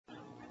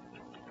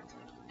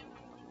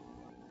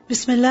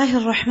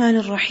Bismillahir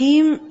Rahmanir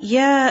Rahim.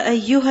 Ya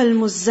ayyuhal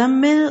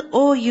muzammil,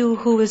 O you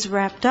who is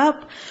wrapped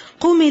up.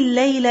 Qumil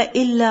layla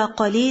illa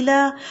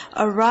qalila.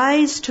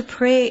 Arise to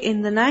pray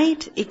in the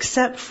night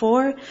except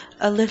for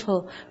a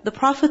little. The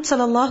Prophet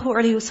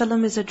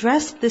ﷺ is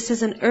addressed. This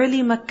is an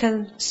early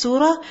Meccan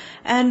surah.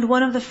 And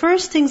one of the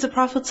first things the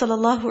Prophet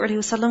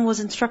ﷺ was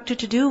instructed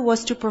to do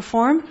was to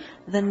perform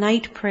the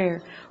night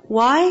prayer.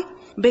 Why?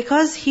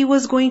 Because he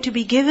was going to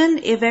be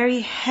given a very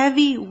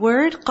heavy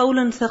word,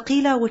 قَوْلًا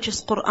ثَقِيلًا, which is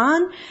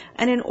Qur'an.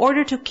 And in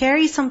order to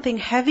carry something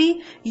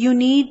heavy, you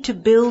need to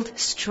build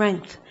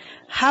strength.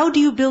 How do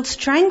you build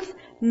strength?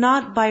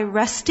 Not by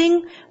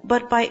resting,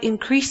 but by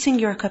increasing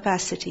your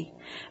capacity.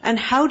 And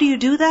how do you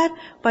do that?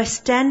 By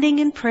standing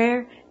in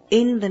prayer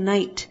in the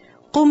night.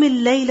 قُمِ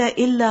اللَّيْلَ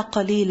إِلَّا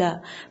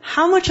قَلِيلًا.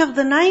 How much of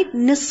the night?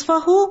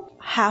 نِصْفَهُ,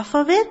 half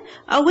of it.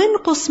 أَوْ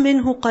انْقُصْ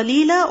مِنْهُ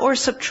قَلِيلًا, or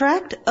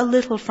subtract a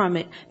little from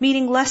it,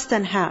 meaning less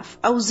than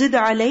half. أَوْ زِدْ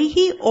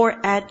عَلَيْهِ, or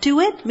add to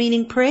it,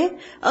 meaning pray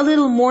a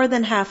little more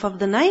than half of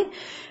the night.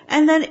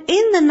 And then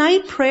in the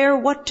night prayer,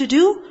 what to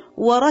do?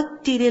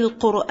 وَرَتِّلِ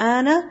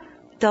الْقُرْآنَ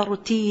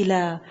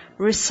تَرْتِيلًا.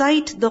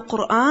 Recite the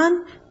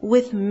Qur'an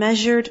with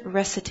measured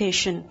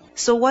recitation.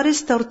 So what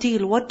is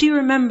tartil? What do you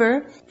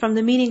remember from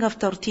the meaning of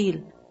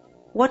tartil?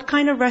 What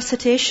kind of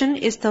recitation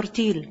is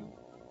tartil?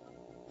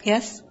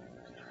 Yes?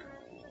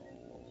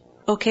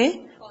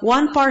 Okay.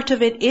 One part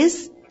of it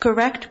is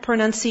correct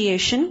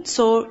pronunciation,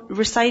 so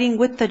reciting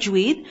with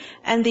tajweed.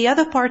 And the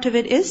other part of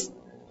it is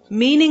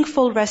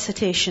meaningful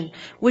recitation,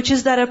 which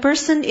is that a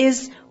person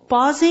is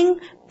pausing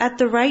at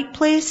the right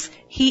place,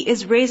 he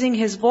is raising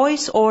his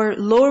voice or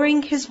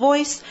lowering his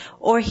voice,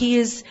 or he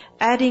is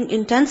adding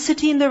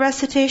intensity in the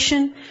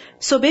recitation.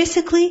 So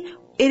basically,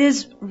 it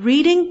is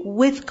reading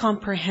with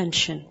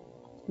comprehension.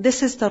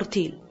 This is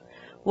tartil.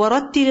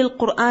 وَرَتِّلِ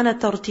الْقُرْآنَ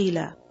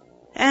تَرْتِيلًا.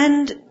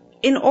 And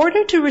in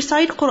order to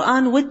recite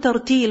Qur'an with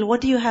tartil,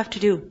 what do you have to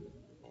do?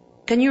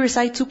 Can you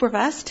recite super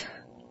fast?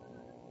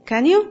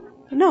 Can you?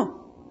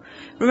 No.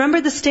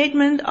 Remember the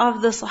statement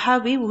of the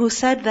Sahabi who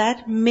said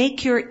that,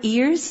 make your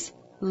ears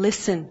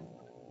listen.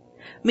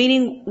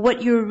 Meaning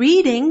what you're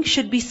reading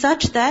should be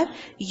such that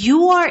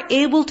you are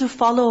able to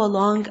follow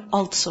along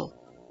also.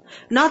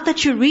 Not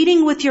that you're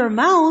reading with your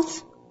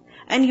mouth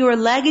and you're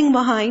lagging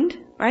behind,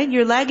 right?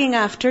 You're lagging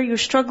after, you're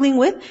struggling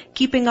with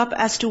keeping up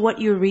as to what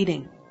you're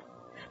reading.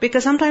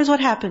 Because sometimes what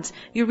happens?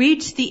 You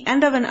reach the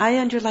end of an ayah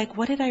and you're like,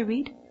 what did I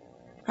read?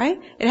 Right?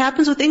 It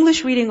happens with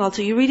English reading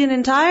also. You read an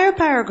entire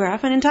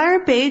paragraph, an entire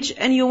page,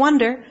 and you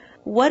wonder,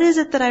 what is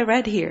it that I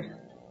read here?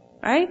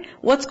 Right?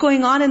 What's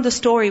going on in the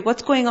story?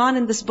 What's going on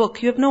in this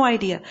book? You have no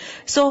idea.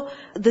 So,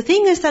 the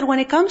thing is that when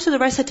it comes to the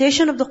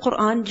recitation of the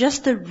Qur'an,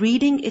 just the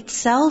reading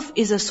itself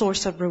is a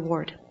source of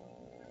reward.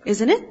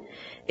 Isn't it?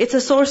 It's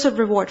a source of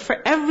reward. For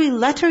every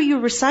letter you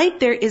recite,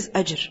 there is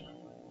ajr.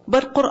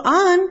 But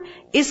Qur'an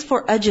is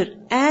for ajr,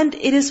 and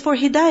it is for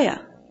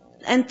hidayah.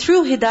 And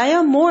through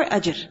hidayah, more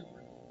ajr.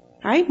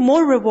 Right?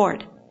 More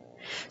reward.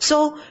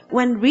 So,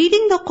 when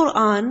reading the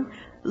Qur'an,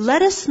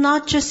 let us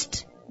not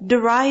just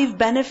derive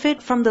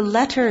benefit from the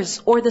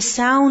letters or the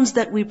sounds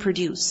that we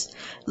produce.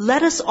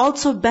 Let us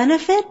also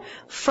benefit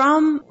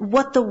from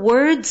what the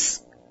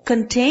words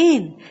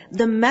contain,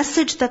 the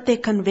message that they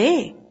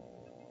convey.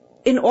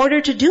 In order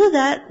to do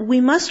that,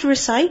 we must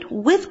recite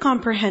with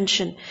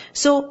comprehension.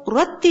 So,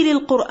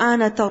 رَتِّلِ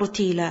الْقُرْآنَ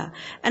تَرْتِيلًا.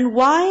 And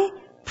why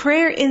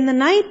prayer in the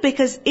night?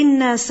 Because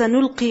إِنَّا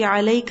سَنُلْقِي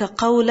عَلَيْكَ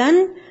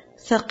قَوْلًا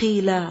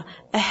ثَقِيلًا.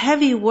 A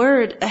heavy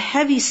word, a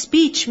heavy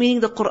speech,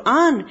 meaning the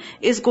Qur'an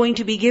is going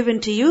to be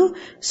given to you.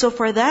 So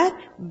for that,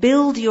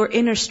 build your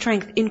inner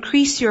strength,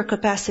 increase your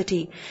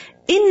capacity.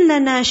 إِنَّ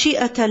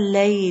نَاشِئَةَ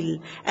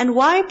اللَّيْلِ. And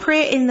why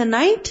pray in the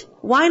night?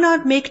 Why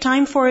not make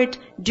time for it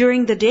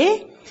during the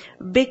day?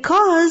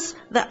 Because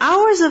the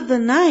hours of the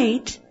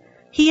night,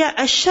 هِيَ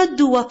أَشَدُّ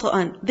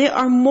وَطْئًا. They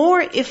are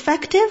more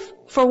effective.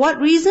 For what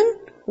reason?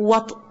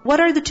 What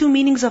are the two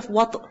meanings of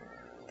wat?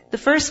 The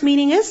first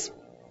meaning is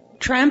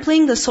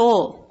trampling the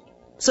soul.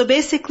 So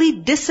basically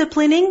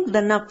disciplining the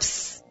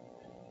nafs.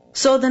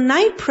 So the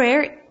night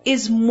prayer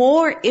is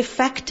more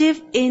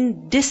effective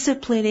in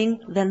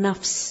disciplining the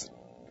nafs.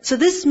 So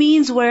this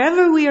means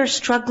wherever we are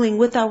struggling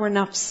with our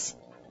nafs,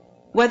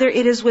 whether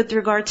it is with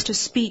regards to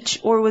speech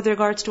or with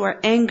regards to our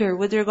anger,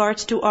 with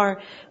regards to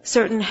our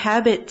certain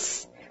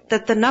habits,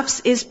 that the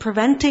nafs is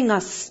preventing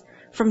us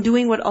from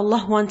doing what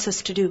Allah wants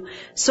us to do.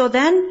 So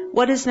then,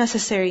 what is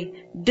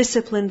necessary?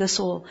 Discipline the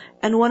soul.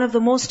 And one of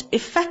the most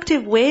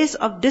effective ways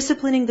of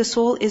disciplining the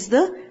soul is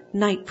the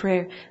night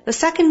prayer. The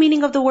second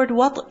meaning of the word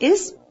wat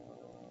is?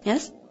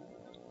 Yes?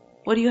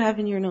 What do you have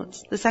in your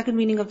notes? The second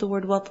meaning of the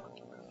word wat.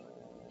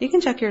 You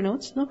can check your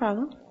notes, no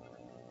problem.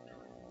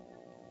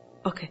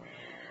 Okay.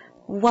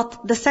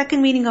 What? The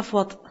second meaning of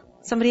what?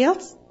 Somebody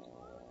else?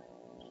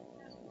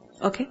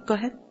 Okay, go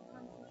ahead.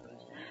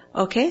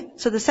 Okay,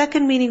 so the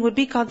second meaning would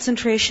be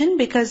concentration,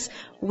 because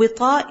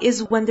wita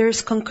is when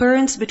there's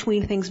concurrence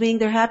between things, meaning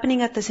they're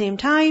happening at the same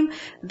time,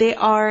 they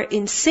are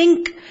in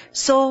sync.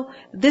 So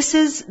this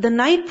is, the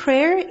night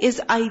prayer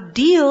is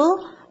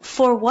ideal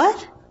for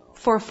what?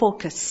 For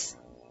focus.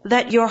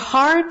 that your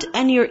heart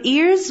and your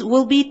ears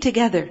will be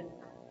together.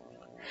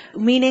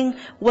 Meaning,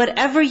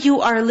 whatever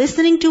you are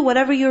listening to,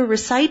 whatever you're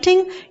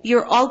reciting,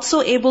 you're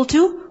also able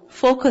to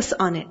focus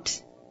on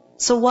it.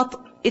 So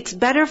it's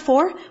better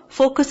for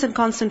focus and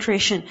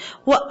concentration.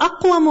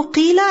 وَأَقْوَمُ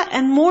قِيلًا,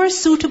 and more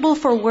suitable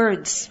for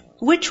words.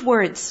 Which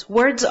words?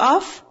 Words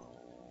of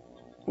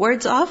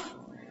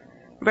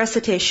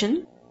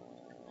recitation.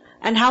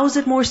 And how is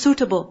it more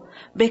suitable?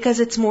 Because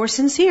it's more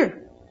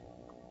sincere.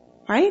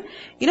 Right?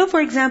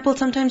 For example,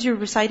 sometimes you're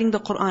reciting the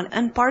Qur'an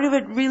and part of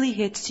it really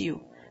hits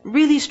you,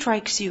 really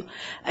strikes you,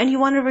 and you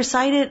want to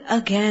recite it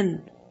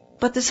again.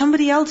 But there's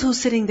somebody else who's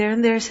sitting there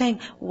and they're saying,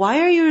 why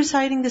are you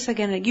reciting this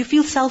again? You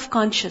feel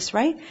self-conscious,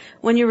 right?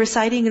 When you're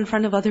reciting in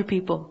front of other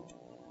people.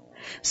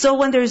 So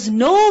when there's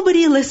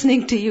nobody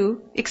listening to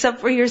you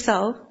except for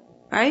yourself,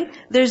 right?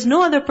 There's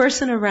no other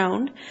person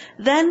around,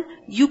 then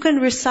you can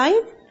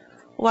recite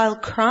while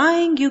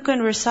crying, you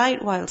can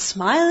recite while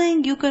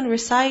smiling, you can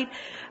recite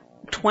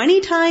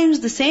 20 times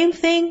the same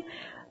thing,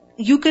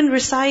 you can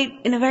recite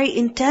in a very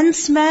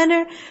intense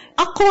manner.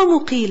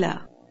 أَقْوَمُ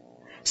قِيلًا.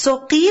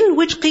 So qeel,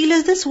 which qeel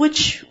is this?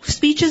 Which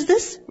speech is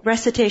this?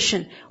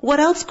 Recitation. What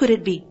else could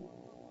it be?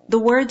 The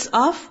words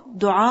of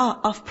dua,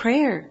 of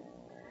prayer.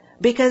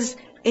 Because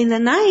in the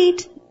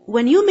night,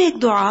 when you make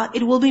dua,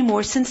 it will be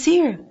more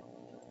sincere.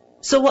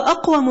 So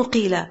وَأَقْوَمُ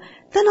قِيلًا.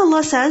 Then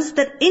Allah says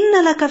that إِنَّ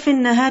لَكَ فِي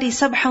النَّهَارِ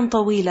سَبْحًا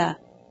طَوِيلًا.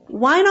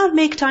 Why not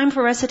make time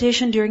for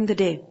recitation during the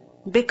day?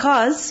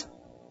 Because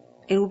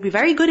it would be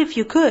very good if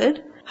you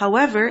could.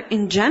 However,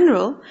 in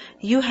general,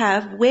 you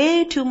have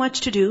way too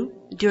much to do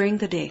during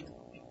the day.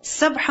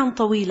 Sabhan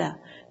tawila.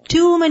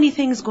 Too many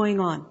things going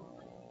on.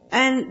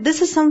 And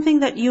this is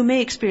something that you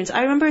may experience.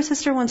 I remember a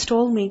sister once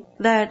told me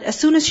that as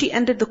soon as she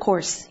ended the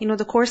course,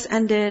 the course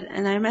ended,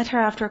 and I met her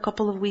after a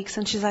couple of weeks,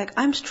 and she's like,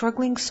 I'm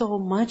struggling so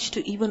much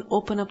to even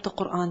open up the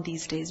Qur'an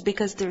these days,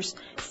 because there's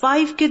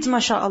 5 kids,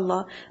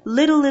 mashallah,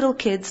 little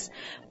kids.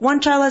 One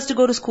child has to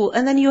go to school,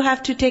 and then you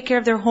have to take care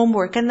of their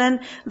homework, and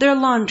then their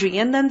laundry,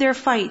 and then their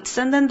fights,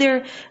 and then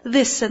their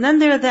this, and then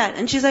their that.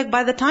 And she's like,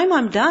 by the time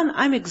I'm done,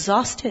 I'm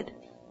exhausted.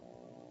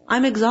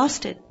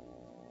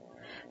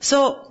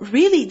 So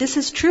really, this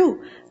is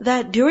true,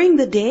 that during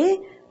the day,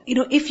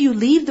 if you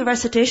leave the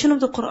recitation of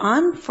the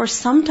Qur'an for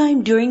some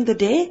time during the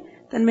day,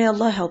 then may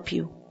Allah help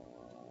you.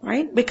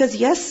 Right? Because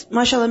yes,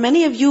 mashallah,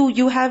 many of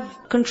you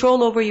have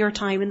control over your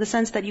time in the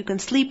sense that you can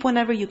sleep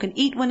whenever, you can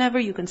eat whenever,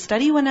 you can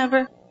study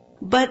whenever.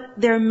 But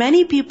there are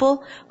many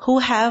people who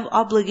have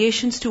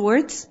obligations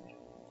towards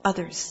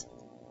others.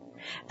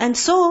 And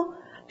so,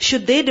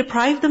 should they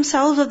deprive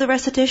themselves of the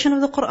recitation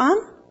of the Qur'an?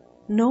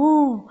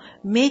 No.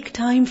 Make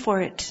time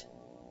for it.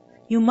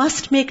 You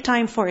must make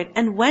time for it.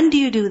 And when do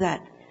you do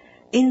that?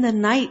 In the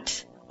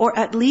night, or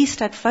at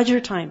least at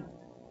Fajr time.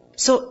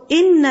 So,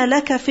 إِنَّ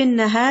لَكَ فِي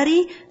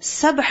النَّهَارِ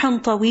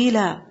سَبْحًا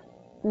طَوِيلًا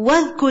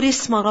وَاذْكُرِ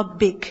اسْمَ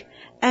رَبِّكَ.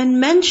 And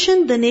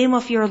mention the name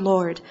of your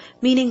Lord.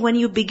 Meaning when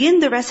you begin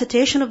the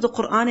recitation of the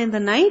Qur'an in the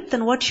night,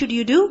 then what should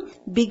you do?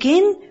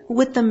 Begin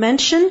with the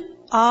mention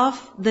of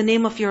the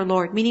name of your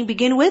Lord. Meaning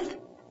begin with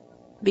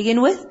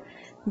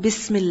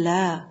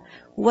Bismillah.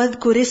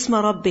 وَاذْكُرِ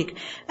اسْمَ رَبِّكَ.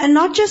 And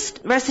not just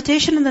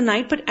recitation in the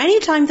night, but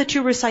any time that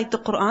you recite the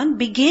Qur'an,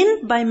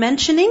 begin by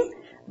mentioning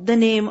the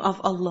name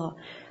of Allah.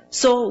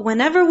 So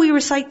whenever we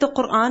recite the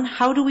Qur'an,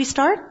 how do we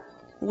start?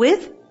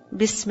 With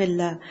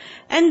Bismillah.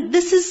 And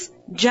this is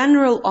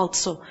general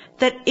also,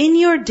 that in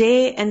your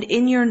day and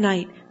in your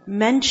night,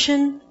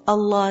 mention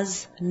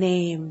Allah's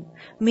name.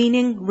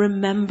 Meaning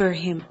remember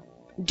Him.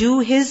 Do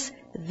His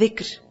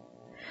dhikr.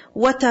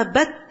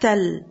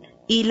 وَتَبَتَّلْ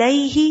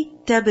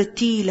إِلَيْهِ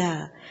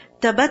تَبْتِيلًا.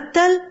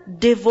 Tabattal,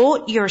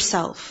 devote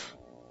yourself.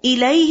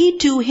 Ilayhi,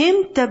 to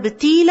Him,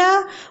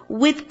 tabtila,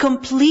 with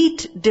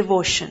complete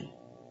devotion.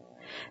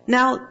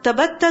 Now,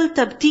 tabattal,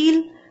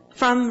 tabtil,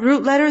 from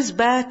root letters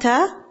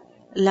bata,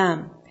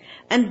 lam.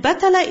 And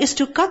batala is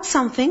to cut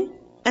something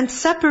and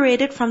separate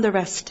it from the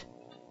rest.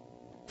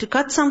 To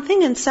cut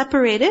something and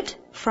separate it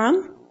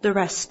from the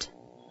rest.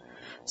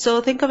 So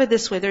think of it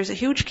this way, there's a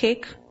huge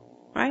cake,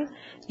 right?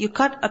 You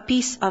cut a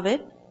piece of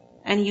it,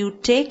 and you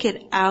take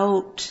it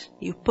out.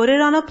 You put it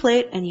on a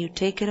plate and you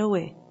take it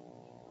away.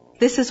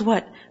 This is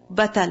what?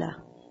 Batala.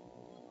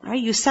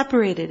 Right? You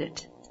separated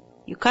it.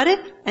 You cut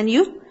it and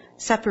you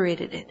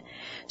separated it.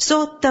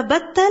 So,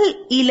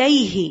 tabattal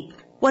ilayhi.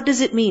 What does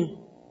it mean?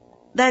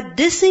 That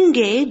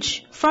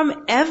disengage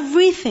from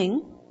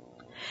everything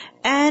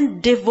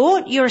and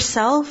devote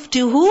yourself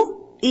to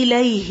who?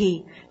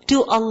 Ilayhi.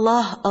 To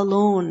Allah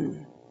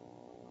alone.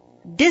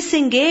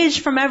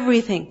 Disengage from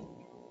everything.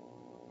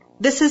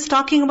 This is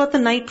talking about the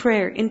night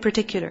prayer in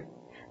particular.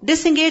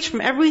 Disengage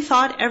from every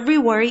thought, every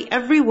worry,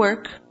 every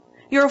work,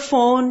 your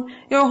phone,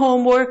 your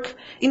homework,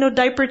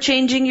 diaper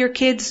changing your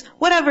kids,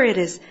 whatever it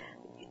is.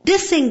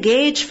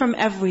 Disengage from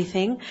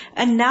everything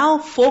and now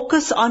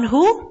focus on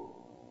who?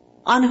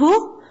 On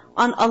who?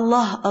 On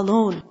Allah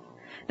alone.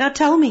 Now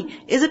tell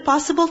me, is it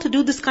possible to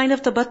do this kind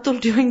of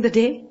tabattul during the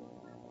day?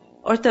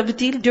 Or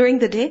tabtil during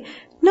the day?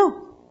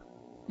 No.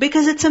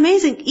 Because it's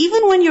amazing.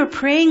 Even when you're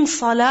praying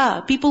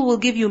salah, people will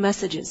give you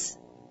messages.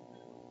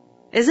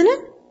 Isn't it?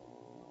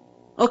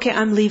 Okay,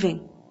 I'm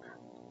leaving.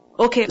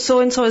 Okay,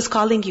 so-and-so is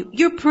calling you.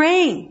 You're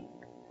praying.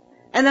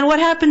 And then what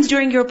happens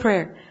during your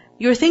prayer?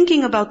 You're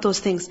thinking about those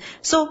things.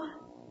 So,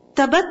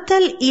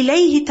 tabattal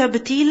ilayhi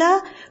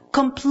tabtila,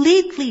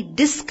 completely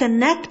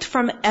disconnect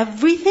from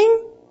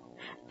everything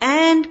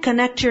and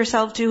connect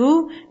yourself to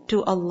who?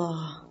 To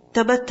Allah.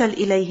 Tabattal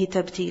ilayhi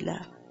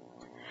tabtila.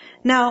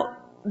 Now,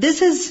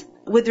 this is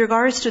with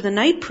regards to the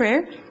night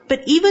prayer,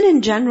 but even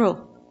in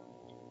general,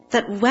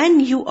 that when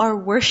you are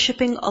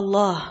worshipping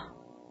Allah,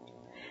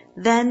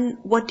 then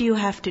what do you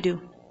have to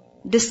do?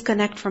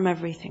 Disconnect from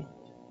everything.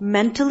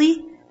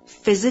 Mentally,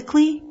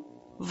 physically,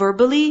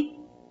 verbally,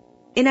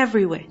 in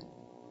every way.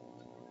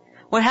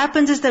 What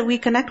happens is that we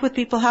connect with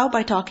people how?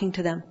 By talking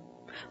to them.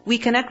 We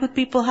connect with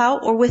people how?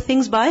 Or with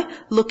things by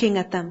looking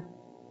at them.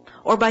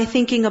 Or by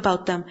thinking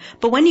about them.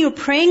 But when you're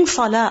praying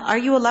salah, are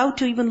you allowed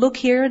to even look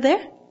here or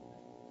there?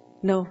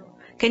 No.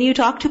 Can you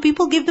talk to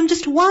people? Give them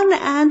just one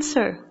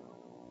answer.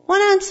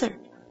 One answer.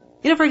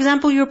 For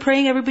example, you're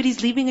praying,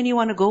 everybody's leaving and you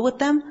want to go with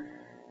them.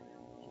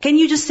 Can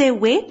you just say,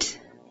 wait?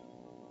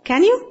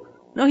 Can you?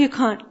 No, you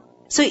can't.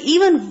 So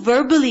even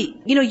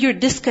verbally, you're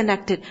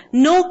disconnected.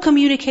 No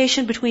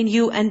communication between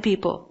you and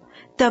people.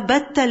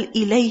 Tabattal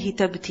ilayhi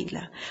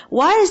tabtila.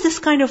 Why is this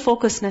kind of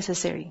focus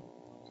necessary?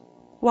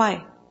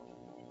 Why?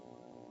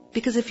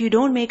 Because if you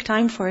don't make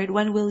time for it,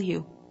 when will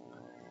you?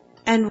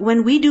 And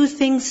when we do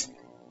things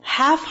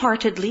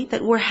half-heartedly,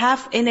 that we're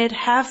half in it,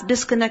 half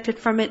disconnected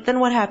from it, then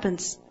what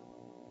happens?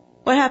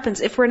 What happens?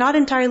 If we're not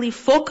entirely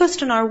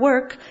focused on our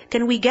work,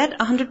 can we get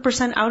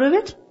 100% out of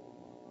it?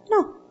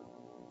 No.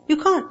 You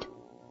can't.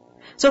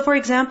 So for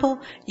example,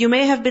 you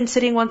may have been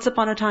sitting once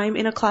upon a time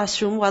in a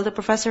classroom while the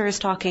professor is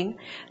talking,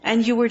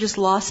 and you were just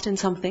lost in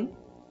something,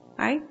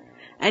 right?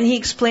 And he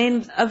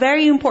explained a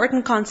very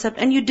important concept,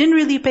 and you didn't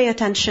really pay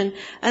attention.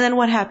 And then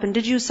what happened?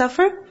 Did you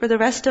suffer for the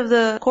rest of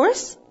the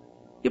course?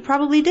 You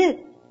probably did.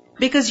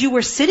 Because you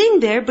were sitting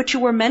there, but you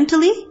were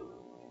mentally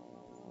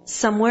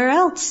somewhere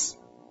else.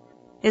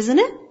 Isn't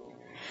it?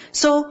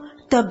 So,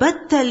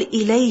 tabattal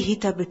ilayhi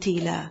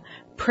tabtila.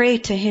 Pray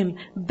to Him,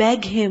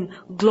 beg Him,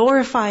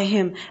 glorify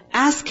Him,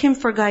 ask Him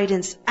for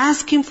guidance,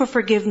 ask Him for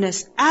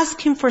forgiveness,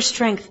 ask Him for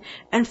strength,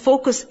 and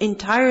focus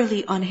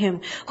entirely on Him.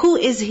 Who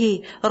is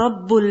He?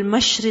 Rabbul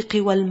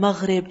Mashriqi wal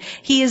Maghrib.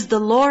 He is the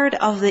Lord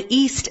of the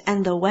East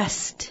and the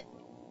West.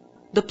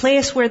 The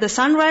place where the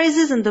sun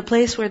rises and the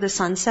place where the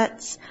sun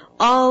sets.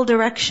 All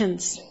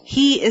directions.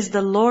 He is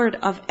the Lord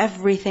of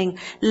everything.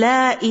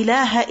 La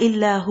ilaha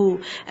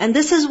illahu. And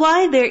this is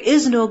why there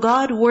is no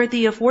God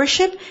worthy of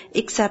worship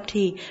except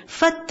He.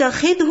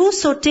 Fattakhidhu,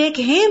 so take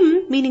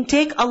Him, meaning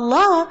take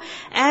Allah,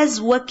 as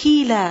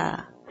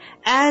wakila,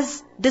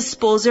 as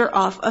disposer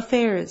of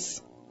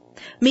affairs.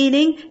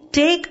 Meaning,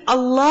 take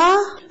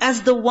Allah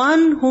as the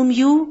one whom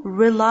you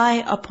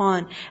rely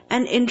upon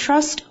and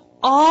entrust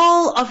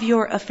all of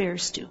your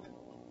affairs to.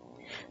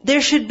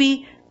 There should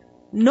be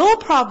no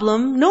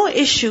problem, no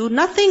issue,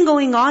 nothing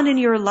going on in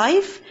your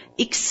life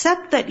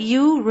except that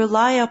you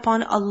rely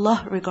upon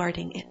Allah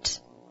regarding it.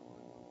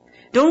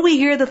 Don't we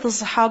hear that the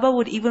Sahaba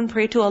would even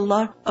pray to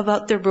Allah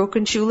about their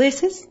broken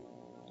shoelaces?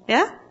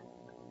 Yeah?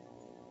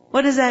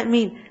 What does that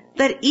mean?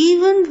 That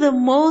even the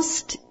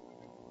most,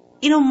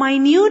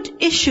 minute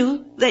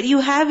issue that you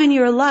have in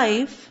your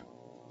life,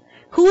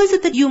 who is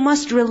it that you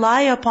must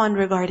rely upon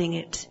regarding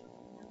it?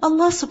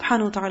 Allah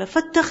subhanahu wa ta'ala.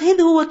 فَاتَّخِذْهُ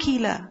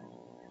وَكِيلًا.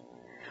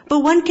 But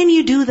when can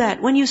you do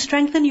that? When you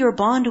strengthen your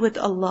bond with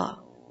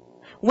Allah.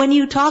 When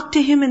you talk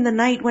to Him in the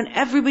night when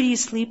everybody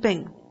is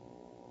sleeping.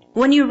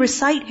 When you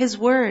recite His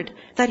word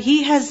that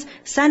He has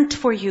sent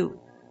for you.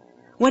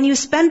 When you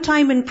spend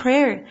time in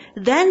prayer,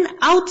 then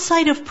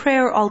outside of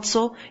prayer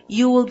also,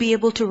 you will be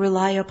able to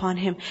rely upon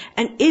Him.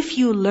 And if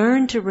you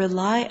learn to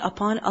rely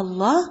upon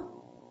Allah,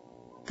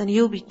 then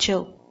you'll be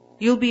chill.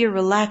 You'll be a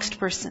relaxed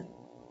person.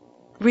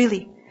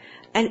 Really.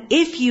 And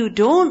if you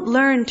don't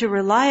learn to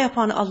rely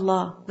upon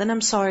Allah, then I'm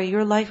sorry,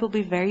 your life will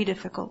be very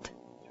difficult.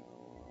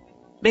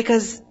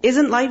 Because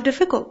isn't life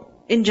difficult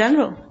in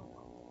general?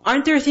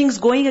 Aren't there things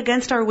going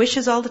against our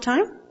wishes all the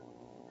time?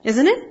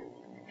 Isn't it?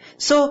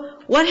 So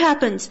what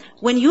happens?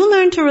 When you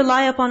learn to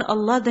rely upon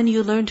Allah, then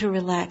you learn to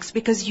relax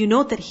because you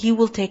know that He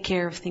will take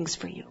care of things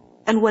for you.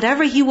 And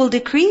whatever He will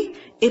decree,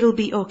 it'll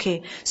be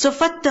okay. So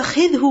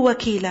فَاتَّخِذْهُ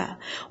وَكِيلًا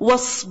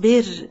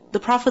وَاصْبِرْ. The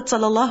Prophet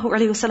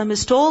ﷺ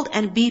is told,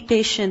 and be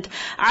patient.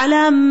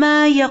 عَلَى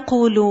مَا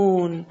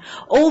يَقُولُونَ.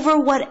 Over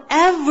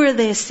whatever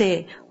they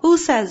say. Who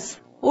says?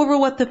 Over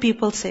what the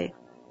people say.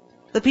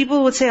 The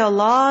people would say a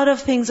lot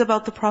of things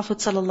about the Prophet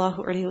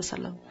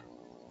ﷺ.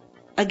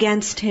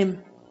 Against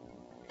him.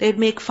 They'd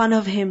make fun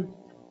of him.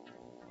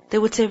 They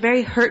would say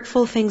very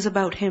hurtful things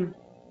about him.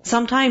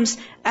 Sometimes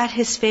at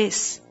his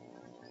face.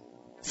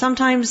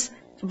 Sometimes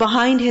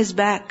behind his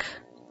back,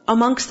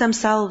 amongst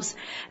themselves.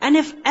 And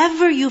if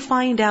ever you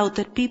find out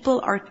that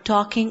people are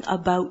talking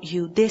about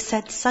you, they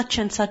said such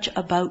and such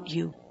about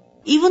you,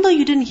 even though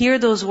you didn't hear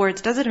those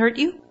words, does it hurt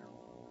you?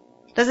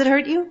 Does it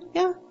hurt you?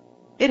 Yeah,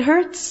 it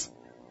hurts.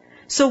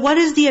 So what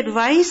is the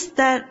advice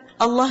that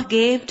Allah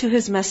gave to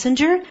His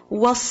Messenger,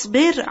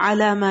 وَاصْبِرْ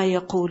عَلَى مَا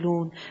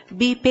يَقُولُونَ.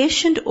 Be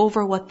patient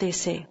over what they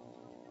say.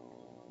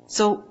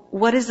 So,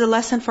 what is the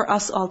lesson for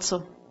us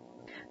also?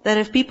 That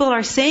if people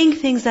are saying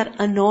things that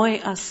annoy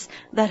us,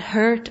 that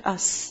hurt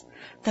us,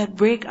 that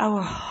break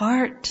our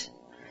heart,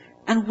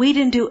 and we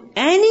didn't do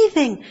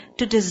anything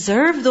to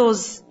deserve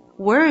those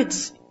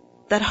words,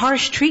 that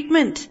harsh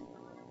treatment,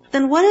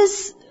 then what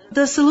is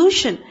the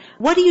solution?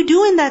 What do you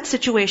do in that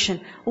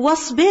situation?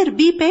 Wasbir,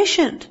 be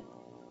patient.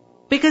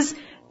 Because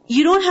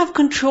you don't have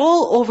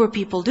control over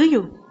people, do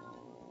you?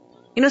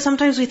 You know,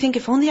 sometimes we think,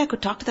 if only I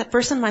could talk to that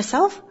person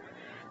myself,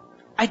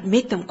 I'd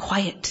make them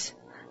quiet.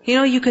 You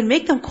know, you can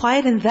make them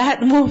quiet in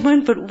that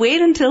moment, but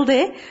wait until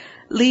they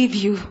leave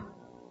you.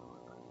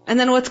 And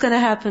then what's going to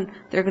happen?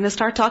 They're going to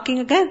start talking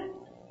again.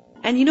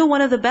 And you know,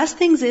 one of the best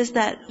things is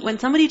that when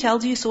somebody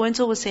tells you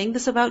so-and-so was saying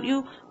this about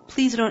you,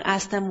 please don't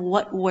ask them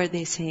what were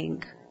they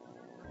saying.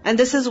 And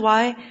this is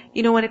why,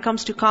 you know, when it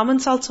comes to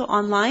comments also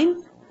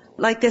online,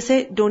 like they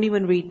say, don't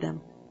even read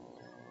them.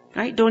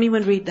 Right? Don't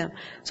even read them.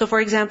 So for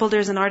example,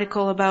 there's an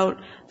article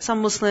about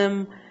some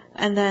Muslim,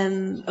 and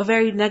then a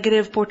very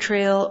negative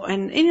portrayal,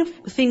 and you know,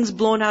 things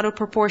blown out of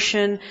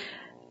proportion.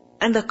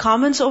 And the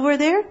comments over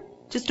there,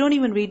 just don't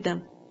even read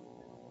them.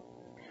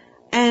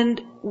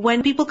 And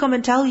when people come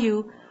and tell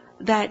you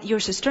that your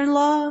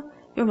sister-in-law,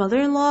 your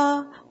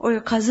mother-in-law, or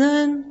your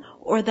cousin,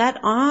 or that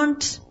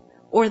aunt,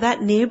 or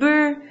that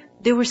neighbor,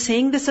 they were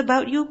saying this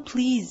about you,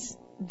 please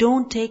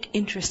don't take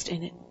interest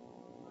in it.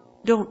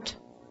 Don't.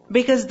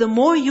 Because the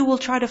more you will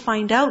try to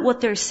find out what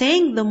they're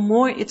saying, the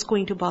more it's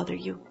going to bother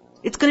you.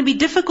 It's going to be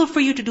difficult for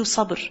you to do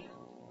sabr.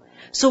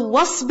 So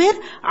wasbir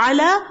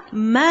ala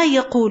ma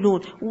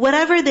yaqulun.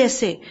 Whatever they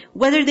say,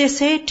 whether they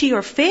say it to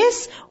your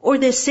face or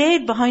they say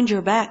it behind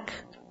your back,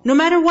 no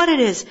matter what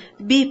it is,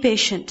 be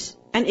patient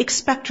and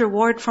expect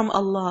reward from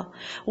Allah.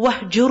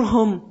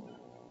 Wahjurhum,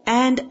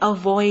 and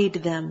avoid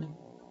them.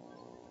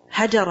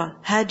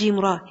 Hajara,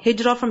 hajimra,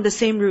 hijra from the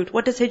same root.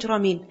 What does hijra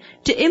mean?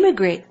 To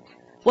immigrate.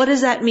 What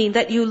does that mean?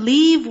 That you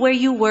leave where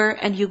you were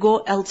and you go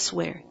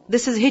elsewhere.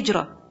 This is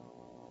hijra.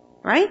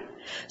 Right?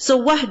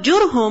 So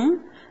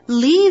wahjurhum,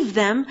 leave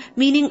them,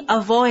 meaning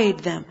avoid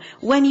them.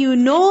 When you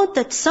know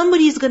that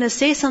somebody is going to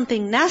say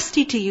something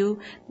nasty to you,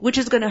 which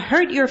is going to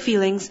hurt your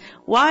feelings,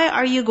 why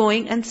are you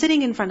going and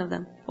sitting in front of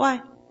them?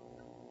 Why?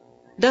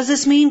 Does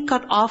this mean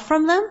cut off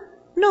from them?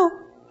 No.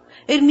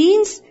 It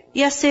means,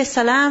 yes, say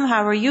salam,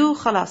 how are you,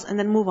 khalas, and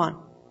then move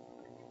on.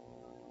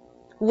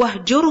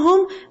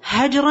 وَهْجُرْهُمْ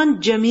هَجْرًا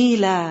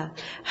جَمِيلًا.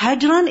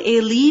 Hajran,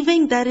 a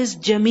leaving that is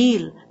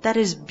jameel, that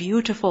is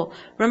beautiful.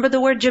 Remember the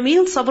word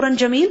jameel, sabran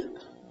jameel?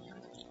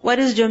 What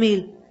is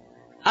jameel?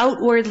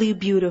 Outwardly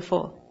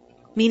beautiful.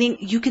 Meaning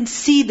you can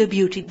see the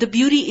beauty. The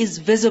beauty is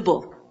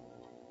visible.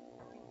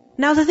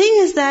 Now the thing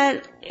is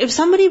that if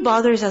somebody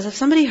bothers us, if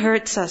somebody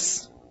hurts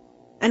us,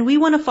 and we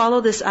want to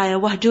follow this ayah,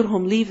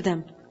 وَهْجُرْهُمْ, leave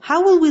them.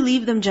 How will we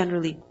leave them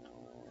generally?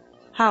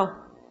 How?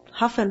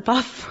 Huff and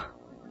puff.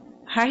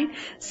 Right?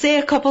 Say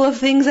a couple of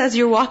things as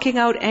you're walking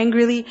out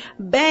angrily,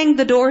 bang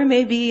the door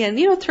maybe,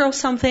 and throw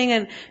something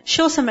and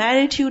show some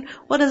attitude.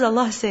 What does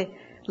Allah say?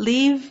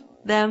 Leave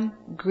them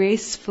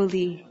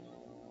gracefully,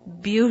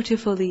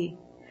 beautifully,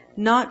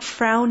 not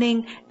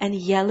frowning and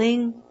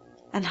yelling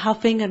and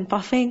huffing and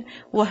puffing.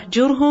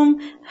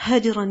 وَهْجُرْهُمْ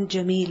هَجْرًا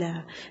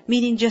جَمِيلًا,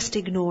 meaning just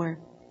ignore.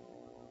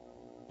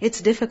 It's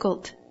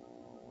difficult,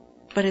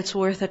 but it's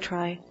worth a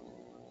try.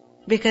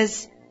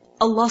 Because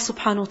Allah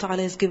subhanahu wa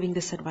ta'ala is giving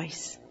this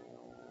advice.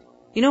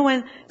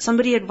 When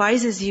somebody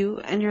advises you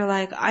and you're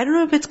like, I don't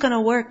know if it's going to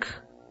work,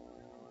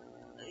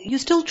 you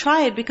still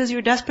try it because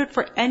you're desperate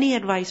for any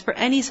advice, for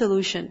any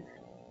solution.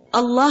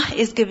 Allah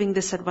is giving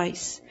this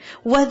advice.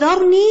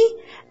 وَذَرْنِي,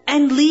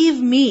 and leave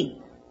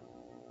me.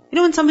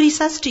 When somebody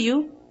says to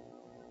you,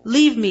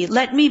 leave me,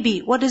 let me be,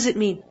 what does it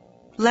mean?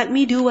 Let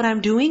me do what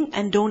I'm doing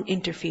and don't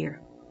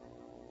interfere.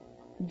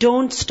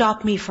 Don't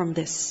stop me from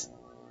this.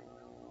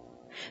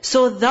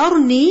 So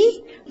dharni,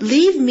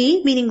 leave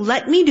me, meaning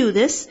let me do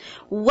this.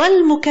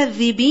 Wal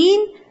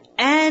mukaththibin,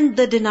 and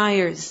the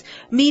deniers,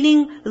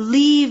 meaning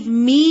leave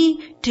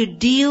me to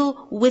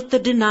deal with the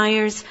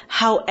deniers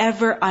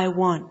however I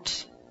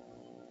want.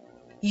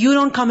 You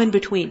don't come in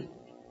between.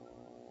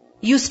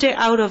 You stay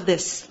out of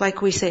this,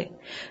 like we say.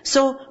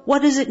 So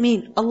what does it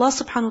mean? Allah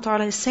subhanahu wa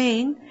ta'ala is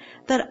saying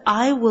that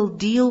I will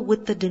deal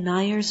with the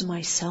deniers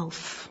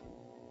myself.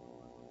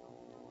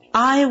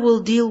 I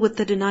will deal with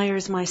the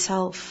deniers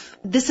myself.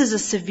 This is a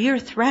severe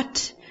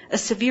threat, a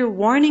severe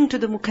warning to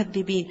the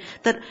mukaththibin.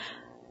 That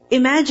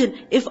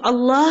imagine if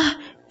Allah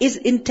is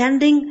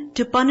intending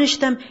to punish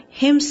them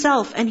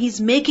Himself, and He's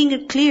making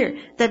it clear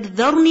that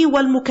dharni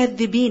wal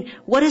mukaththibin,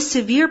 what a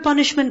severe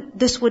punishment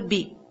this would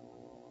be.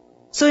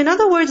 So in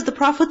other words, the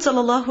Prophet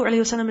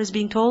ﷺ is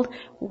being told,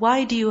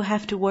 why do you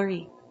have to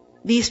worry?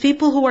 These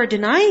people who are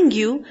denying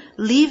you,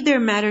 leave their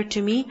matter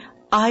to me,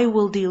 I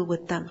will deal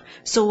with them.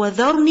 So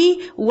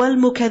وَذَرْنِي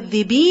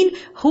وَالْمُكَذِّبِينَ.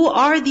 Who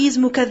are these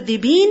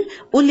mukaththibin?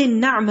 أُولِي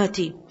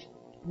النَّعْمَةِ,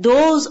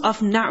 those of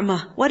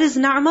na'mah. What is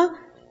na'mah?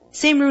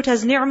 Same root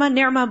as ni'mah,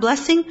 ni'mah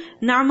blessing,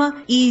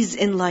 na'mah ease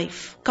in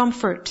life,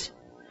 comfort.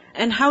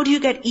 And how do you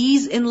get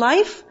ease in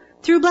life?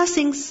 Through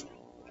blessings.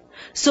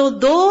 So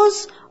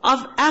those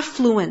of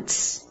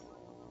affluence,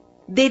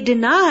 they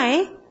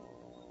deny,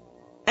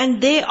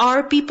 and they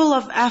are people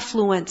of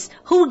affluence.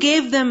 Who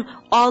gave them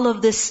all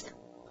of this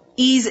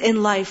ease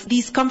in life,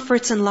 these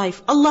comforts in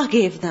life? Allah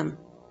gave them.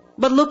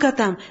 But look at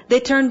them. They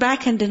turn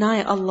back and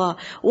deny Allah.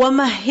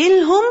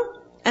 وَمَهِّلْهُمْ,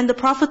 and the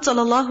Prophet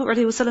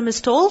ﷺ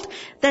is told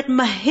that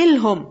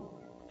mahilhum,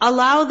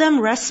 allow them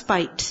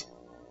respite.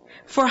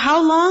 For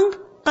how long?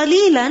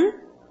 قَلِيلًا,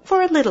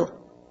 for a little.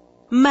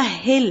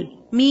 Mahil,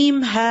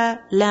 mim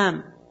ha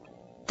lam,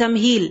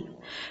 tamhil.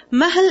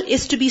 Mahal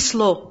is to be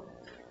slow.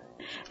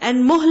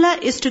 And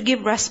muhla is to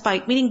give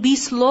respite, meaning be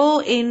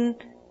slow in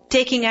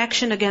taking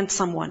action against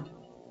someone.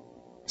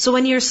 So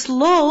when you're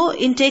slow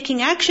in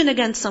taking action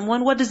against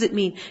someone, what does it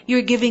mean?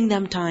 You're giving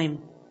them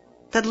time.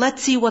 That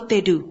let's see what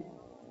they do.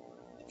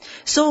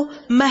 So,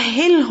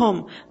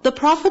 mahilhum, the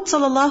Prophet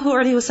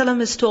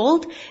ﷺ is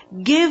told,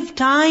 give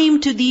time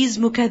to these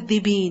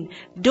mukaththibeen.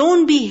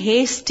 Don't be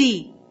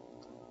hasty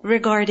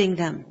regarding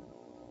them.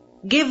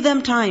 Give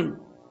them time.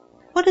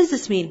 What does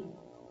this mean?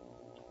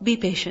 Be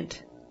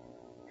patient.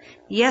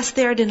 Yes,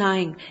 they are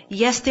denying.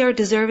 Yes, they are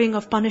deserving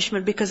of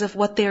punishment because of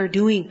what they are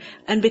doing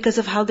and because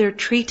of how they're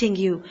treating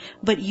you.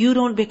 But you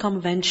don't become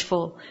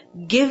vengeful.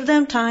 Give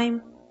them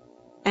time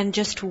and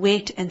just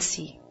wait and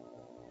see.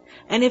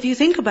 And if you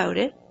think about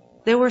it,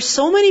 there were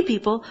so many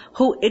people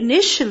who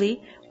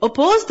initially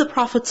opposed the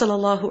Prophet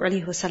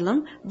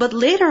ﷺ, but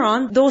later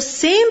on, those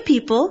same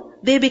people,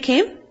 they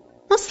became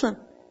Muslim.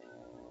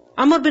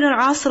 Amr bin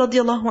al-As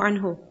radiallahu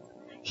anhu.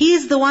 He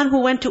is the one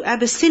who went to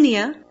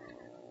Abyssinia,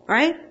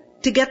 right,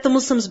 to get the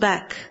Muslims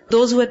back,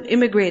 those who had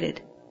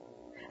immigrated.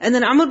 And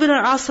then Amr bin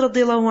al-As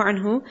radiallahu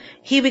anhu,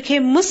 he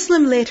became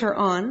Muslim later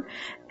on,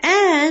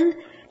 and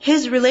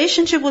his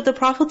relationship with the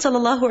Prophet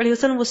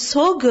ﷺ was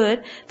so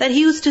good that he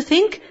used to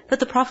think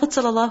that the Prophet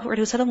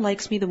ﷺ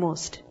likes me the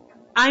most.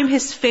 I'm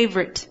his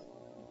favorite.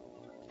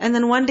 And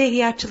then one day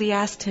he actually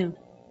asked him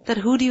that,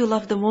 who do you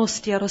love the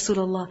most, Ya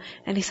Rasulullah?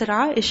 And he said,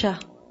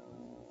 Aisha.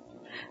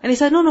 And he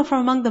said, no,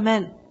 from among the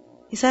men.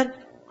 He said,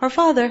 her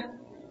father.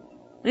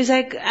 And he's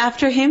like,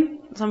 after him,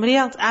 somebody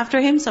else. After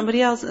him,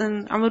 somebody else.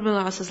 And Amr bin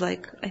al-As is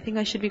like, I think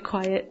I should be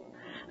quiet.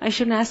 I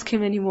shouldn't ask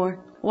him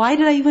anymore. Why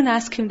did I even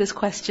ask him this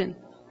question?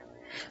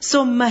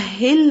 So,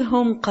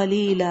 mahilhum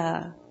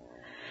qalila.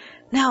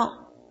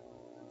 Now,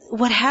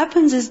 what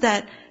happens is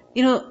that,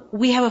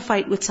 we have a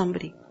fight with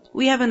somebody.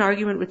 We have an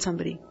argument with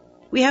somebody.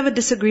 We have a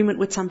disagreement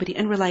with somebody.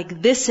 And we're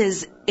like, this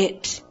is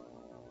it.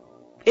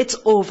 It's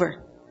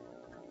over.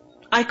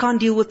 I can't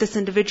deal with this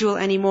individual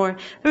anymore.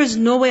 There's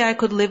no way I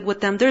could live with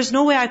them. There's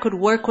no way I could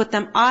work with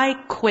them. I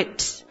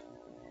quit.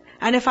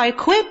 And if I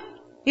quit,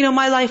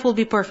 my life will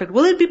be perfect.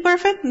 Will it be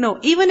perfect? No.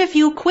 Even if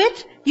you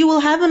quit, you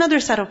will have another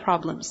set of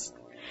problems.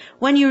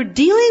 When you're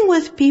dealing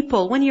with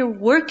people, when you're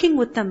working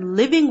with them,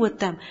 living with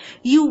them,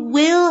 you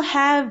will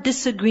have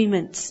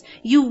disagreements.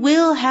 You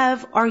will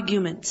have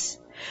arguments.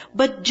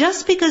 But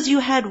just because you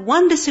had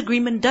one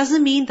disagreement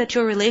doesn't mean that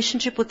your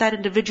relationship with that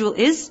individual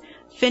is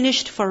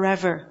finished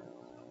forever.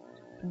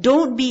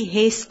 Don't be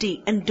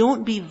hasty and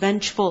don't be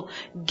vengeful.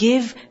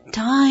 Give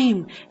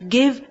time.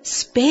 Give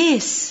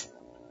space.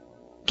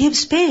 Give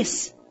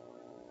space.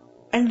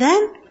 And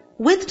then,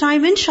 with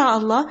time,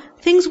 inshallah,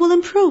 things will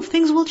improve.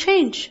 Things will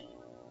change.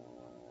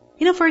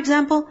 For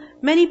example,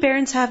 many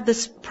parents have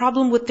this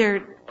problem with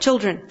their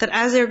children, that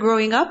as they're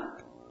growing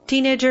up,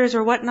 teenagers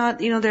or whatnot,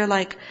 they're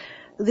like,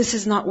 this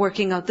is not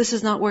working out, this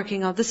is not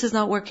working out, this is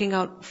not working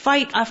out.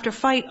 Fight after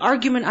fight,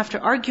 argument after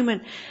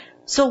argument.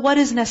 So what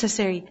is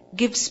necessary?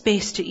 Give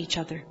space to each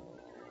other.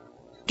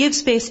 Give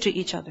space to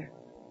each other.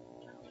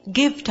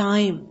 Give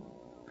time.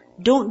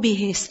 Don't be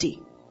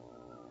hasty.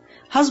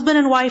 Husband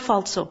and wife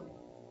also.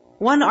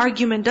 One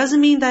argument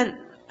doesn't mean that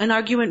an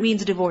argument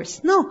means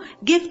divorce. No,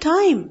 give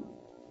time.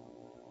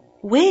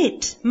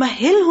 Wait.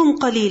 Mahilhum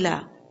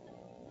qalila.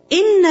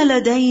 Inna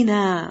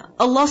ladayna.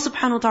 Allah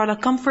subhanahu wa ta'ala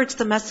comforts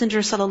the Messenger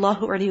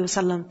sallallahu alaihi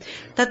wasallam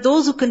that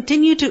those who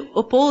continue to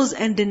oppose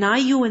and deny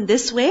you in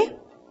this way,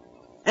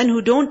 and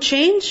who don't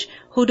change,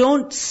 who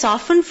don't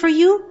soften for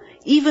you,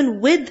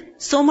 even with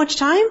so much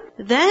time,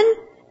 then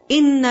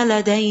inna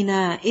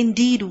ladayna.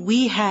 Indeed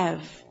we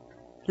have.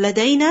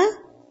 Ladayna,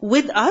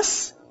 with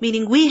us,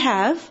 meaning we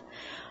have,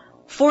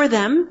 for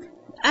them,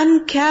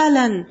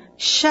 ankalan,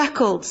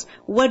 shackles,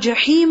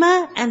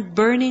 wajahima, and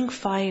burning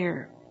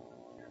fire.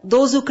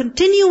 Those who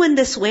continue in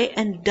this way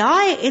and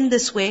die in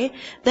this way,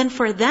 then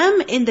for them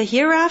in the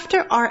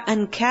hereafter are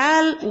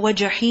ankal wa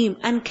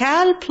jahim.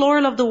 Ankal,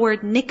 plural of the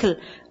word nikl,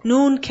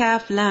 noon,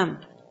 kaf, lam.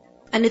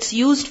 And it's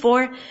used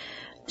for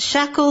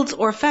shackles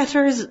or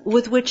fetters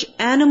with which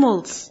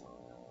animals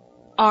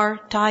are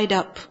tied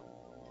up.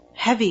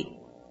 Heavy.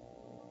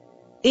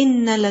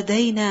 Inna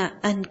ladayna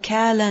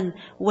ankalan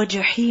wa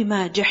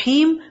jahima.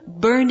 Jahim,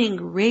 burning,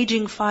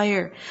 raging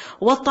fire.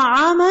 Wa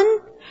ta'aman,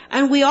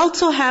 and we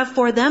also have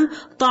for them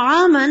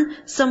ta'aman,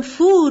 some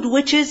food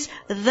which is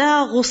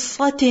dha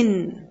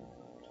ghussatin.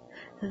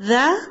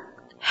 The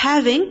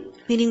having,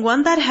 meaning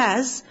one that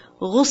has,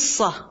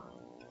 غصة.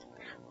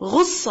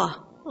 غصة.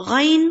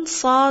 غين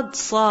صاد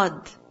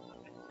صاد.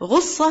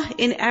 غصة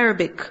in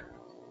Arabic.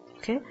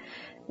 Okay?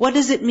 What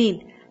does it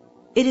mean?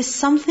 It is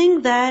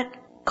something that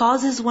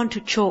causes one to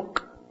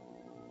choke.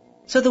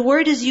 So the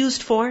word is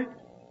used for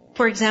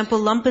example,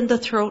 lump in the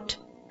throat,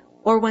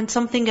 or when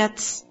something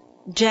gets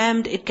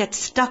jammed, it gets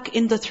stuck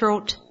in the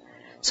throat.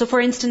 So for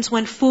instance,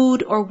 when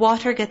food or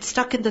water gets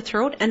stuck in the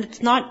throat and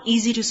it's not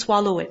easy to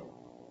swallow it.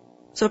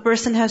 So a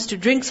person has to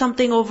drink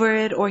something over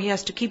it, or he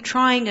has to keep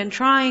trying and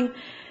trying.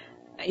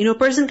 A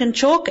person can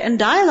choke and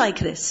die like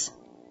this.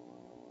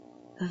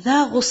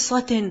 ذَا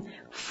غُصَّةٍ.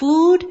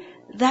 Food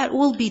that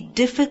will be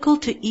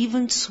difficult to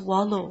even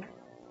swallow.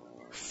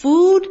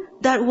 Food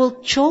that will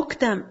choke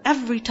them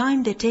every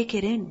time they take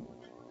it in.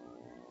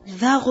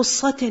 ذَا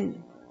غُصَّةٍ.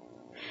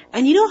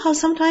 And you know how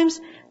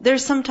sometimes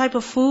there's some type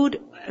of food,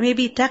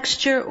 maybe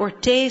texture or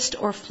taste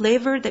or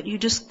flavor that you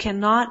just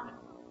cannot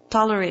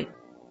tolerate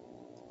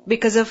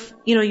because of,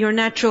 your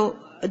natural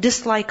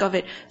dislike of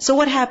it. So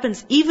what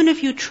happens? Even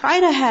if you try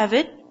to have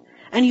it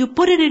and you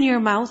put it in your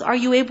mouth, are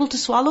you able to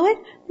swallow it?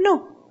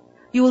 No.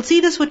 You will see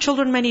this with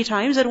children many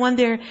times, that when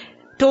they're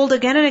told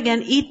again and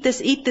again, eat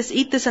this, eat this,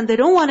 eat this, and they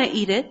don't want to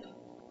eat it,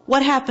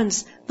 what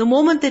happens? The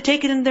moment they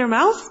take it in their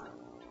mouth,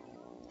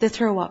 they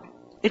throw up.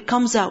 It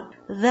comes out.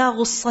 ذَا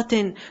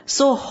غُصَّةٍ.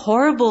 So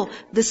horrible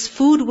this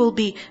food will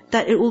be,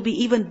 that it will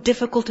be even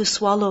difficult to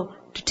swallow,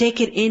 to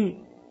take it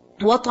in.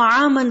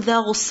 وَطَعَامًا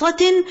ذَا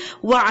غُصَّةٍ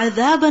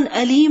وَعَذَابًا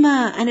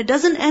أَلِيمًا. And it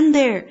doesn't end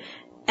there.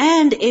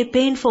 And a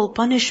painful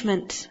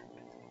punishment.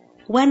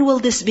 When will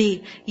this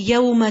be?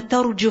 يَوْمَ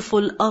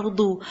تَرْجُفُ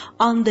الْأَرْضُ.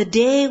 On the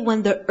day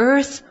when the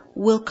earth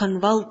will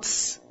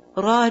convulse.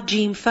 Ra,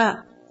 Jim,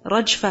 Fa.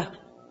 Rajfa.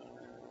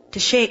 To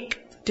shake.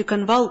 To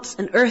convulse,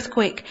 an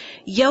earthquake.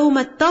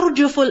 يَوْمَ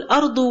تَرْجُفُ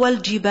الْأَرْضُ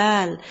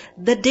وَالْجِبَالِ.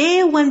 The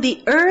day when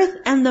the earth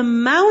and the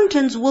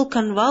mountains will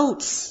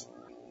convulse.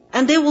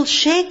 And they will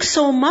shake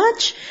so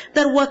much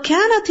that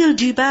وَكَانَتِ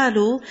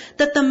الْجِبَالُ,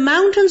 that the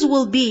mountains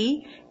will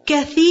be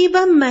كَثِيبًا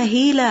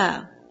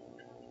مَهِيلًا.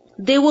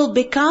 They will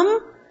become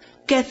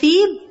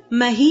كَثِيب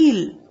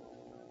مَهِيل.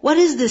 What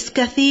is this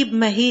كَثِيب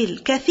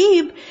مَهِيل?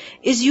 كَثِيب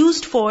is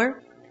used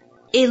for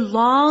a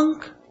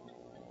long,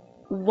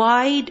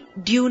 wide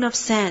dune of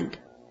sand.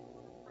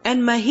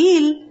 And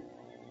mahil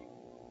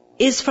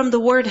is from the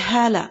word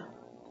hala.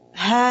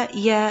 Ha,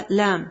 ya,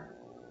 lam.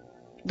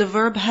 The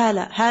verb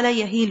hala. Hala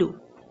yahilu.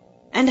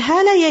 And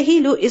hala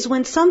yahilu is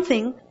when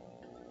something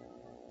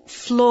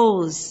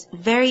flows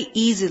very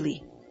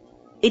easily.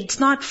 It's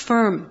not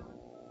firm.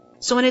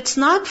 So when it's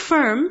not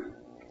firm,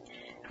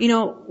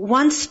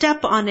 one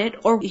step on it,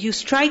 or you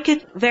strike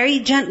it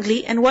very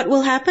gently, and what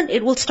will happen?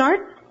 It will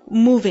start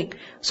moving.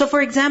 So for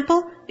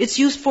example, it's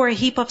used for a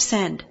heap of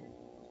sand.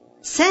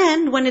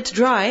 Sand, when it's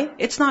dry,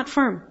 it's not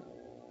firm.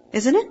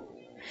 Isn't it?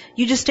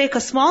 You just take a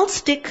small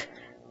stick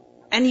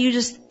and you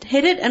just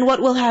hit it, and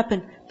what will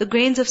happen? The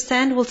grains of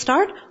sand will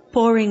start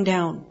pouring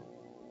down.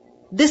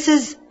 This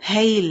is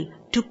hail,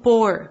 to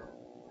pour,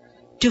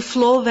 to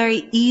flow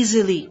very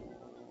easily.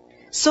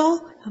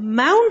 So,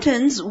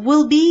 mountains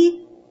will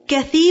be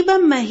kathiba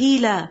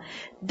mahila.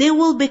 They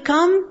will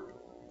become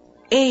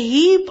a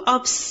heap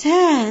of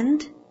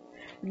sand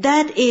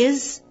that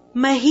is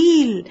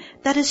mahil,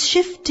 that is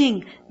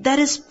shifting, that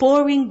is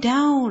pouring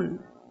down.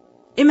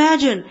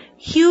 Imagine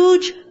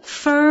huge,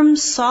 firm,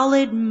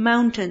 solid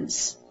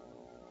mountains,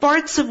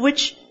 parts of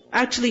which,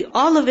 actually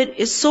all of it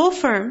is so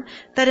firm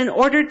that in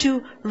order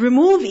to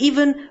remove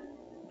even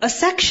a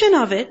section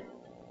of it,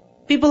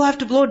 people have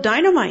to blow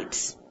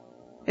dynamites.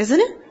 Isn't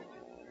it?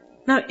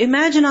 Now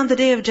imagine on the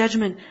Day of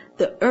Judgment,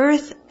 the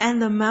earth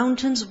and the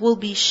mountains will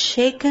be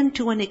shaken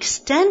to an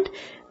extent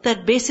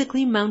that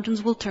basically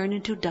mountains will turn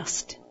into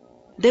dust.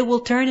 They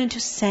will turn into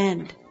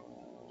sand.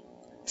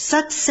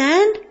 Such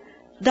sand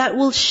that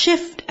will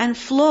shift and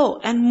flow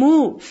and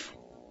move.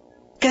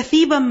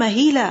 كَثِيبًا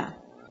مَهِيلًا.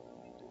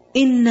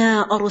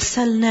 إِنَّا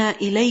أَرْسَلْنَا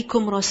إِلَيْكُمْ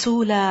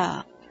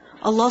رَسُولًا.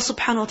 Allah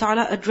subhanahu wa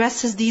ta'ala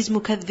addresses these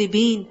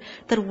mukaththibeen,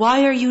 that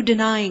why are you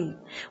denying?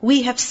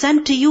 We have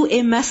sent to you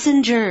a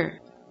messenger.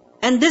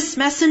 And this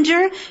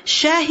messenger,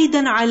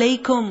 shahidan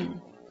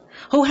alaykum,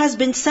 who has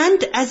been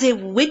sent as a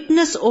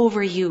witness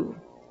over you.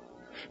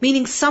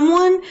 Meaning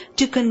someone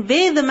to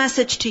convey the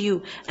message to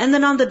you. And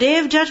then on the Day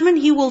of Judgment,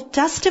 he will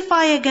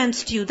testify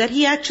against you that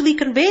he actually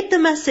conveyed the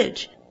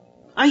message.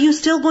 Are you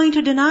still going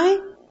to deny?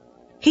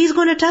 He's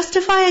going to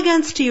testify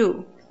against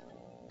you.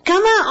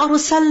 كَمَا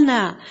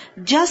أَرْسَلْنَا,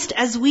 just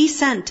as we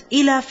sent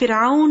إِلَى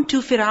فِرْعَوْنَ,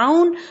 to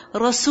Fir'aun,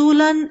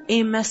 رَسُولًا,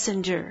 a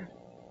messenger.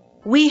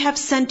 We have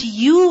sent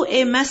you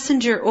a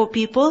messenger, O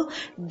people,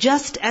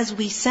 just as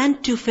we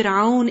sent to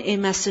Fir'aun a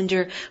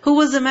messenger. Who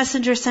was the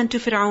messenger sent to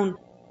Fir'aun?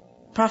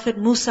 Prophet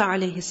Musa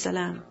alayhi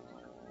salam.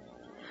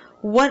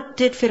 What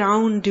did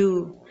Fir'aun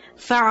do?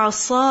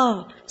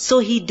 فَعَصَى, so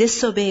he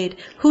disobeyed.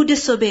 Who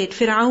disobeyed?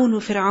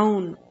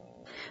 Fir'aun.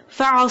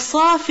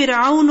 فَعَصَى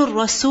فِرْعَوْنُ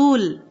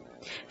الرَّسُولِ.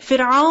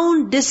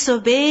 Fir'aun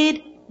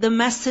disobeyed the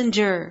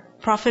messenger,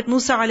 Prophet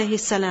Musa alayhi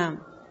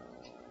salam.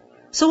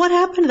 So what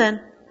happened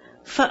then?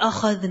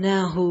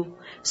 فَأَخَذْنَاهُ.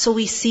 So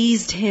we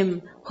seized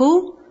him.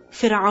 Who?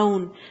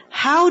 Fir'aun.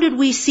 How did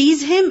we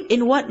seize him?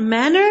 In what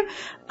manner?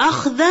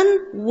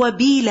 أَخْذًا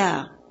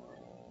وَبِيلًا.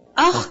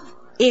 Akhd,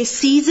 a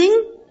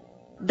seizing,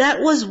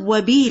 that was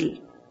wabil.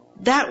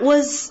 That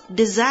was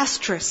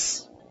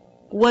disastrous.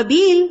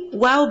 Wabil,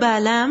 waw ba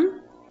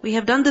lam. We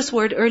have done this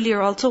word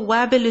earlier also.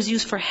 Wabil is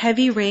used for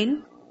heavy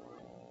rain.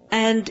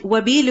 And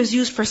wabil is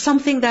used for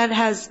something that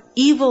has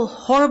evil,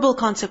 horrible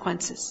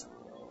consequences.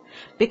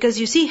 Because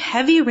you see,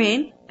 heavy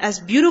rain, as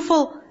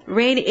beautiful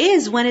rain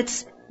is, when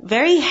it's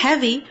very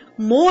heavy,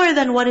 more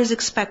than what is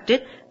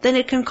expected, then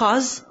it can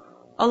cause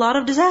a lot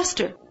of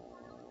disaster.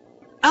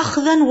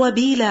 أَخْذًا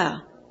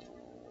وَبِيلًا.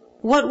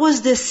 What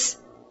was this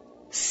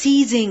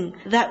seizing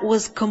that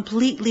was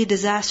completely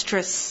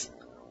disastrous?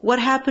 What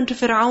happened to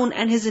Fir'aun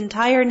and his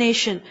entire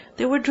nation?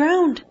 They were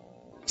drowned.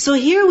 So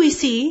here we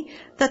see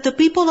that the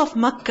people of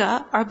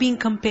Makkah are being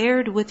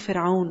compared with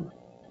Fir'aun.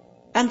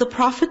 And the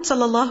Prophet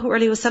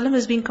ﷺ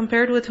is being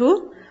compared with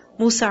who?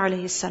 Musa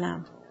alayhi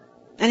salam.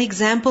 An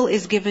example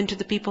is given to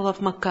the people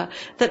of Makkah,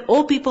 that,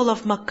 O people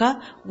of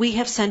Makkah, we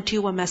have sent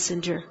you a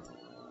messenger.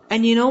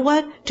 And you know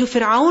what? To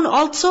Fir'aun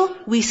also,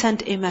 we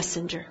sent a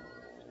messenger.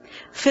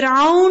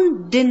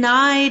 Fir'aun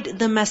denied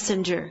the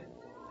messenger.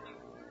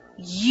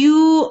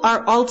 You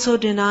are also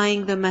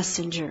denying the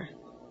messenger.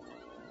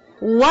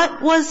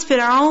 What was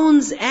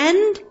Fir'aun's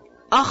end?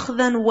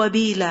 أَخْذًا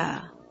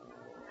وَبِيلًا.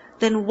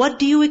 Then what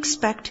do you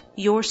expect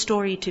your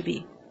story to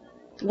be?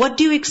 What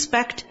do you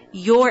expect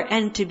your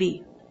end to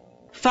be?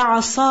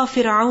 فَعَصَى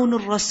فِرْعَوْنُ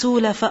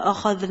الرَّسُولَ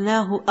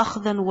فَأَخَذْنَاهُ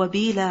أَخْذًا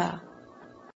وَبِيلًا.